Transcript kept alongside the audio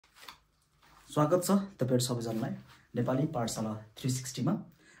स्वागत छ तपाईहरु सबैजनालाई नेपाली पाठशाला 360 मा।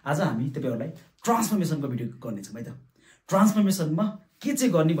 आज हामी तपाईहरुलाई ट्रान्सफर्मेसनको भिडियो गर्ने छौं है त। ट्रान्सफर्मेसनमा के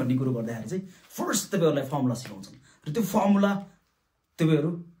चाहिँ गर्ने भन्ने कुरो गर्दाखेरि चाहिँ फर्स्ट तपाईहरुलाई फर्मुला सिकाउँछौं र त्यो फर्मुला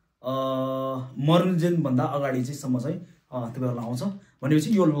तपाईहरु मर्निजेन भन्दा अगाडि चाहिँ सम्म चाहिँ तपाईहरुलाई आउँछ भनेपछि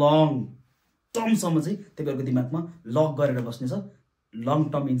यो लङ टर्म सम्म चाहिँ तपाईहरुको दिमागमा लक गरेर बस्ने छ। Long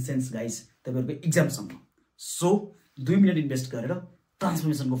term in sense guys तपाईहरुको एक्जाम सम्म। सो 2 मिनेट इन्भेस्ट गरेर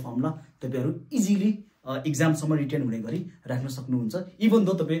ट्रान्सफर्मेसनको फर्मुला तपाईहरु इजिली एक्जाम सम्म रिटेन हुने गरी राख्न सक्नुहुन्छ। इभन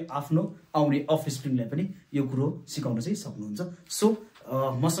दो तपाई आफ्नो आउने अफ स्प्रिङलाई पनि यो कुरो सिकाउन चाहिँ सक्नुहुन्छ। सो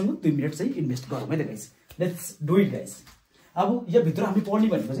मसँग 2 मिनेट चाहिँ इन्भेस्ट गरौँ है त guys. Let's do it guys. अब यो भित्र हामी पढ्ने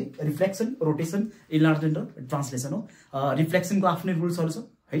भनेको चाहिँ रिफ्लेक्सन, रोटेसन, इन्लार्जमेन्ट र ट्रान्सलेसन हो। रिफ्लेक्सनको आफ्नै रुल्सहरु छ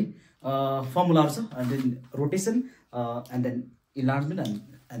है, फर्मुलाहरु छ, and then rotation and then enlargement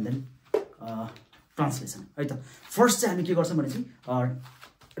and then translation है त। फर्स्ट चाहिँ हामी के गर्छौं भने चाहिँ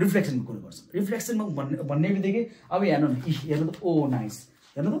रिफ्लेक्सनको कुरो गर्छौं। रिफ्लेक्सनमा भन्ने बित्तिकै अब हेर्नु न, हेर्नु त, ओ नाइस,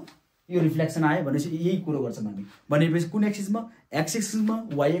 हेर्नु त यो रिफ्लेक्सन आयो भनेपछि यही कुरो गर्छौं हामी। भनेपछि कुन एक्सिसमा? X एक्सिसमा,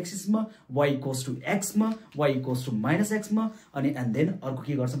 why एक्सिसमा, why equals to x मा, why equals to minus x मा, अनि एन्ड देन अर्को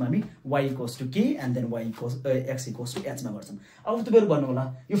के गर्छौं हामी? वाइ इक्वल्स टु के and then why equals x equals to H मा गर्छौं। अब तपाईहरु भन्नु होला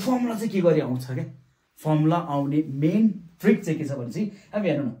यो फर्मुला चाहिँ के गरी आउँछ के? फर्मुला आउने मेन ट्रिक चाहिँ के छ भने चाहिँ अब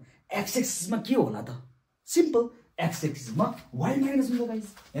हेर्नु न, एक्स एक्सिसमा के होला त? सिम्पल, एक्स एक्सिसमा वाइ माइनस हुन्छ गाइस।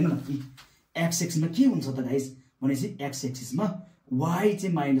 हेर्नु न, एक्स एक्सिसमा के हुन्छ त गाइस भनेपछि एक्स एक्सिसमा वाइ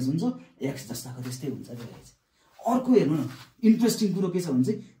चाहिँ माइनस हुन्छ, एक्स जस्ताको त्यस्तै हुन्छ के गाइस। अर्को हेर्नु न, इन्ट्रेस्टिङ कुरो के छ भने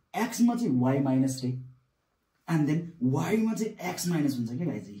चाहिँ एक्स मा चाहिँ वाइ माइनस रे एन्ड देन वाइ मा चाहिँ एक्स माइनस हुन्छ के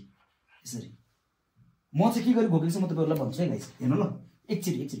गाइस। यसरी म चाहिँ के गरी घोकेको छु म तपाईहरुलाई भन्छु है गाइस। हेर्नु ल,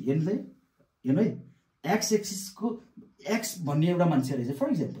 एकचोटी हेर्नु त, हेर्नु है, एक्स एक्सिसको एक्स भन्ने एउटा मान्छे रहेछ। फर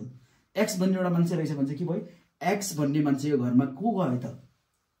इक्जाम्पल एक्स भन्ने एउटा मान्छे रहेछ भने चाहिँ के भयो? एक्स भन्ने मान्छेको घरमा को गयो त?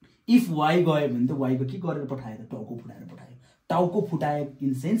 इफ वाइ गयो भने त वाइ को के गरेर पठायो त? टाउको फुटाएर पठायो। टाउको फुटायो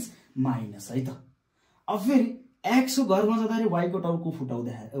इन सेन्स माइनस है त। अब फेरि एक्स को घरमा जाँदाखेरि वाइ को टाउको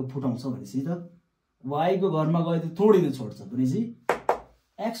फुटाउँछ भनेपछि त वाइ को घरमा गयो त थोरै नै छोड्छ भनेपछि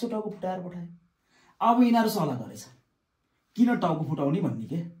एक्स को टाउको फुटाएर पठायो। अब यिनीहरु सल्लाह गरेछ किन टाउको फुटाउने भन्ने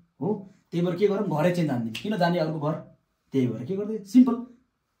के हो। त्यही भएर के गरौँ, घरै चेन्ज जान्दिन। किन जाने अर्को घर? त्यही भएर के गर्दै सिम्पल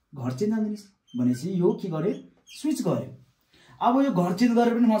घर चेन्ज जान्दिनिस् भनेपछि यो के गर्यो? स्विच गर्यो। अब यो घर चेन्ज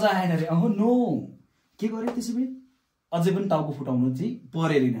गरेर पनि मजा आएन रे। अहो नो, के गर्यो त्यसैले अझै पनि टाउको फुटाउनु चाहिँ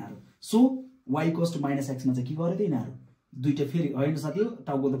परेर यिनीहरु। So why equals to minus x मा चाहिँ के गर्यो त यिनीहरु? दुईटा फेरि होइन साथी,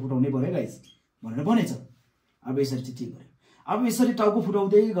 टाउको त फुटाउनै पर्यो गाइस भनेर भनेछ। अब यसरी चाहिँ के गर्यो? अब यसरी टाउको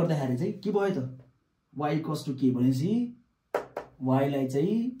फुटाउँदै गर्दाखेरि चाहिँ के भयो त? वाइ इक्वल्स टु के भनेपछि वाइलाई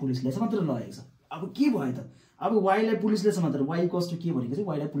चाहिँ पुलिसले समातेर लगेको छ। अब के भयो त? अब वाइलाई पुलिसले समातेर, वाइ इक्वल्स टु के भनेको चाहिँ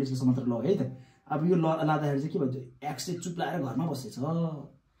वाइलाई पुलिसले समातेर लग्यो है त। अब यो लाँदाखेरि चाहिँ के भन्छ? एक्स चाहिँ चुप्लाएर घरमा बसेछ।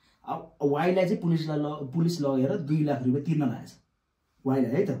 अब वाइलाई चाहिँ पुलिस लगेर 2 लाख रुपैयाँ तिर्न लागेछ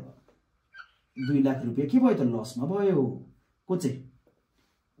वाइलाई है त। 2 लाख रुपैयाँ के भयो त? लसमा भयो। को चाहिँ?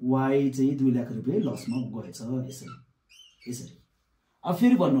 वाइ चाहिँ 2 लाख रुपैयाँ लसमा गएछ। यसरी अब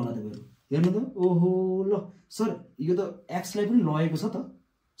फेरि भन्नु होला तपाईहरु, हेर्नु त, ओहो ल सर यो त एक्सलाई पनि लगेको छ त।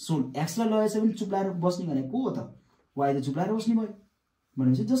 सो एक्सलाई लगेछ भने चुप्लाएर बस्ने भनेको को हो त? वाइ त चुप्लाएर बस्ने भयो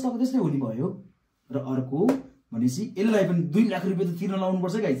भनेपछि जस्ताको त्यस्तै हुने भयो। र अर्को भनेपछि यसलाई पनि 2 लाख रुपैयाँ त तिर्न लाउनु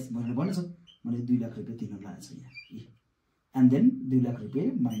पर्छ गाइस भनेर भनेछ। भने 2 लाख रुपैयाँ तिर्न लागेछ यहाँ, एन्ड देन 2 लाख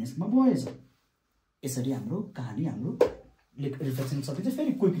रुपैयाँ माइनसमा भएछ। यसरी हाम्रो कहानी, हाम्रो रिफ्लेक्सन सकिन्छ।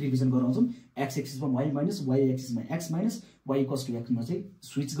 फेरि क्विक रिभिजन गराउँछौँ। X एक्सिसमा y minus, why एक्सिसमा x minus, why equals to एक्समा चाहिँ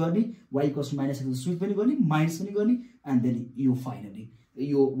स्विच गर्ने, why equals to minus x switch पनि गर्ने, माइनस पनि गर्ने, एन्ड देन यो फाइनली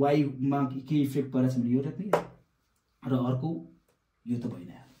यो वाइमा के इफेक्ट परेछ भने यो राख्ने, र अर्को यो त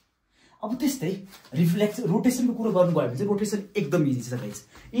भएन। अब त्यस्तै रोटेसनको कुरो गर्नु गयो भने चाहिँ रोटेसन एकदम इजी छ गाइस।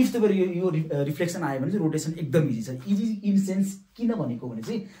 इफ तपाईहरु यो रिफ्लेक्सन आयो भने चाहिँ रोटेसन एकदम इजी छ। इजी इन सेन्स किन भनेको भने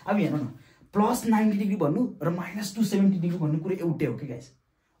चाहिँ अब हेर्नु न, प्लस 90 डिग्री भन्नु र माइनस 270 डिग्री भन्नु कुरो एउटै हो कि गाइस।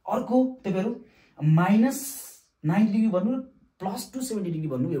 अर्को तपाईहरु माइनस 90 डिग्री भन्नु र प्लस 270 डिग्री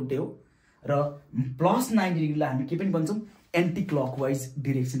भन्नु एउटै हो। र प्लस 90 डिग्रीलाई हामी के पनि भन्छौँ? एन्टी क्लकवाइज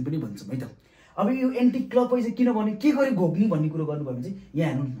डिरेक्सन पनि भन्छौँ है त। अब यो एन्टी क्लकवाइज किन भने के गरी घोक्ने भन्ने कुरो गर्नुभयो भने चाहिँ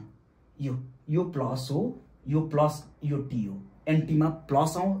यहाँ हेर्नु न, यो प्लस हो, यो प्लस, यो टी हो। एन्टीमा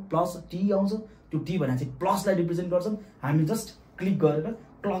प्लस टी आउँछ। त्यो टी भनेको चाहिँ प्लसलाई रिप्रेजेन्ट गर्छौँ हामी। जस्ट क्लिक गरेर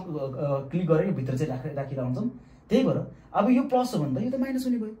क्लिक गरेर भित्र चाहिँ राखिरहन्छौँ। त्यही भएर अब यो प्लस हो भने त यो त माइनस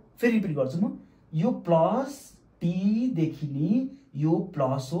हुने भयो। फेरि रिपिट गर्छु म, यो प्लस टी देखिने यो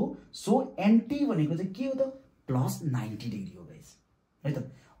प्लस हो। सो एन्टी भनेको चाहिँ के हो त? प्लस 90 डिग्री हो गाइस है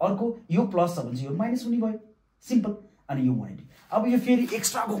त। अर्को यो प्लस छ भने चाहिँ यो माइनस हुने भयो। सिम्पल। अनि यो 180। अब यो फेरि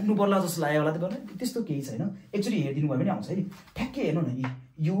एक्स्ट्रा घुम्नु पर्ला जस्तो लाग्यो होला तपाईहरुलाई, त्यस्तो केही छैन। एक्चुअली हेर्दिनु भयो भने आउँछ है। ठ्याक्कै हेर्नु न,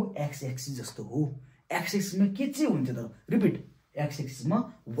 यो x एक्सिस जस्तो हो। x एक्सिसमा के चाहिँ हुन्थ्यो त? रिपिट, x एक्सिसमा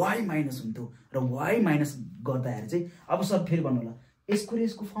y माइनस हुन्थ्यो र y माइनस गर्दाखेरि चाहिँ अब सर फेरि भन्नु होला, यसको र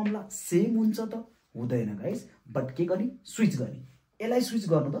यसको फर्मुला सेम हुन्छ त? हुँदैन गाइस, बट के गर्ने? स्विच गर्ने। यसलाई स्विच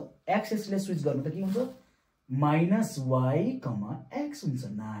गर्नु त, x एक्सिसलाई स्विच गर्नु त के हुन्छ? माइनस y कमा x हुन्छ।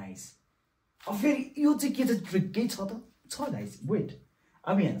 नाइस। अब फेरि यो चाहिँ के छ? ट्रिकै छ त? छ गाइस, वेट।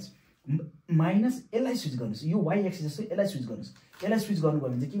 अब हेर्नुहोस्, माइनस यसलाई स्विच गर्नुहोस्, यो y एक्सिस जस्तो यसलाई स्विच गर्नुहोस्। यसलाई स्विच गर्नुभयो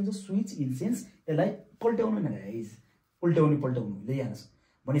भने चाहिँ के हुन्छ? स्विच इन सेन्स यसलाई पल्टाउनु न गाइस, उल्टाउने पल्टाउनु हुँदै जानुहोस्।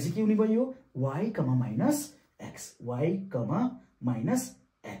 भनेपछि के हुने भयो? यो y comma minus x, y comma minus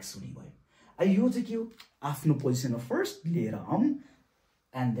x हुने भयो। यो चाहिँ के हो? आफ्नो पोजिसनमा फर्स्ट लिएर आउँ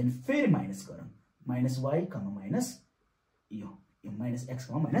एन्ड देन फेरि माइनस गरौँ, माइनस y कमा माइनस यो minus x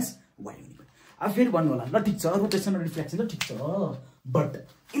comma minus y हुने भयो। अब फेरि भन्नु होला, ल ठिक छ, रोटेसन र रिफ्लेक्सन त ठिक छ, बट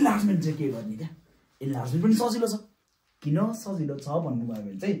इन्लार्जमेन्ट चाहिँ के गर्ने? त्यहाँ इन्लार्जमेन्ट पनि सजिलो छ। किन सजिलो छ भन्नुभयो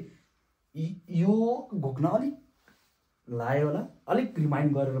भने चाहिँ यो घोक्न अलिक लाग्यो होला, अलिक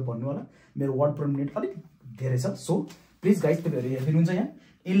रिमाइन्ड गरेर भन्नु होला, मेरो वर्ड पर मिनट अलिक धेरै छ। सो प्लिज गाइस तपाईँहरू हेर्नुहुन्छ, यहाँ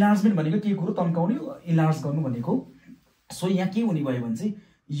इन्लार्जमेन्ट भनेको के कुरो? तन्काउने, इन्लार्ज गर्नु भनेको। सो यहाँ के हुने भयो भने चाहिँ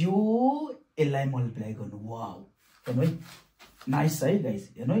यो यसलाई मल्टिप्लाई गर्नु। वाउ, हेर्नु है, नाइस है गाइस,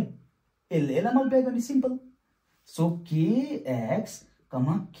 हेर्नु है, यसलाई मल्टिप्लाई गर्ने, simple. So kx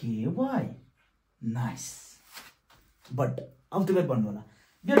comma ky, nice. But अब तपाईँ भन्नु होला,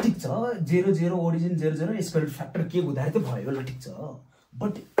 यो ठिक छ, 0 0 ओरिजिन 0 0 स्क्वायर फ्याक्टर के हुँदाखेरि त भयो होला, ठिक छ,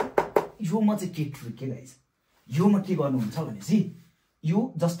 बट योमा चाहिँ के ट्रिक के गाइस? योमा के गर्नुहुन्छ भनेपछि यो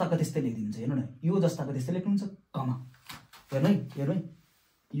जस्ताको त्यस्तै लेखिदिनुहुन्छ। हेर्नु न, यो जस्ताको त्यस्तै लेख्नुहुन्छ, कमा, हेर्नु है, हेर्नु है,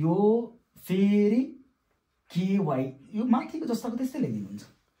 यो फेरि ky, यो माथिको जस्ताको त्यस्तै लेखिदिनुहुन्छ।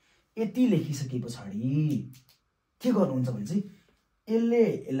 यति लेखिसके पछाडि के गर्नुहुन्छ भने चाहिँ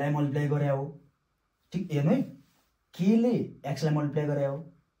यसलाई मल्टिप्लाई गरे हो, ठिक, हेर्नु है, केले एक्सलाई मल्टिप्लाई गरे हो,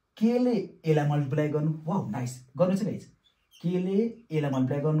 केले यसलाई मल्टिप्लाई गर्नु। वाउ, नाइस, गर्नु चाहिँ गाइस, केले यसलाई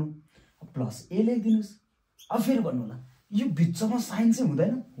मल्टिप्लाई गर्नु प्लस ए लेखिदिनुहोस्। अब फेरि भन्नु होला, यो बिचमा साइन चाहिँ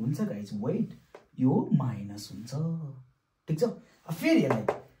हुँदैन? हुन्छ गाइस, वेट, यो माइनस हुन्छ, ठिक छ। अब फेरि यसलाई,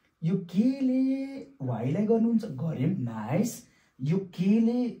 यो केले वाइलाई गर्नुहुन्छ, गर्यौँ, नाइस। यो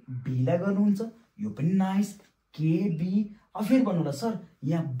केले बीलाई गर्नुहुन्छ, यो पनि नाइस, केबी। अब फेरि भन्नु होला, सर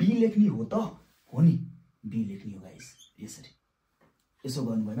यहाँ बी लेख्ने हो त? हो नि, बी लेख्ने हो गाइस, यसरी। यसो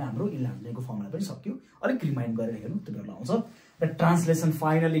गर्नुभयो भने हाम्रो इन्लार्जमेन्टको फर्मुला पनि सक्यो। अलिक रिमाइन्ड गरेर हेर्नु, तपाईँहरूलाई आउँछ। र translation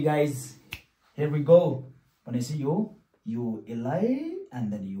finally guys, here we go. भनेपछि यो यसलाई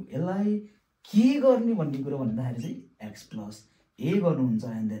एन्ड देन यो यसलाई के गर्ने भन्ने कुरो भन्दाखेरि चाहिँ एक्स प्लस ए गर्नुहुन्छ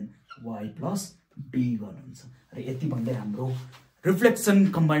and then Y plus be गर्नुहुन्छ। र यति भन्दै हाम्रो reflection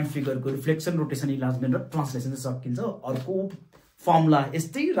combined फिगरको reflection, rotation, enlargement र ट्रान्सलेसन चाहिँ सकिन्छ। अर्को फर्मुला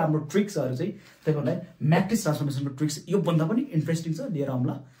यस्तै राम्रो ट्रिक्सहरू चाहिँ तपाईँहरूलाई म्याट्रिक्स ट्रान्सफर्मेसनको ट्रिक्स योभन्दा पनि इन्ट्रेस्टिङ छ, लिएर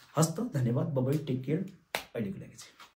आउँला। हस्त, धन्यवाद, बाइ, टेक केयर, अहिलेको लागि चाहिँ।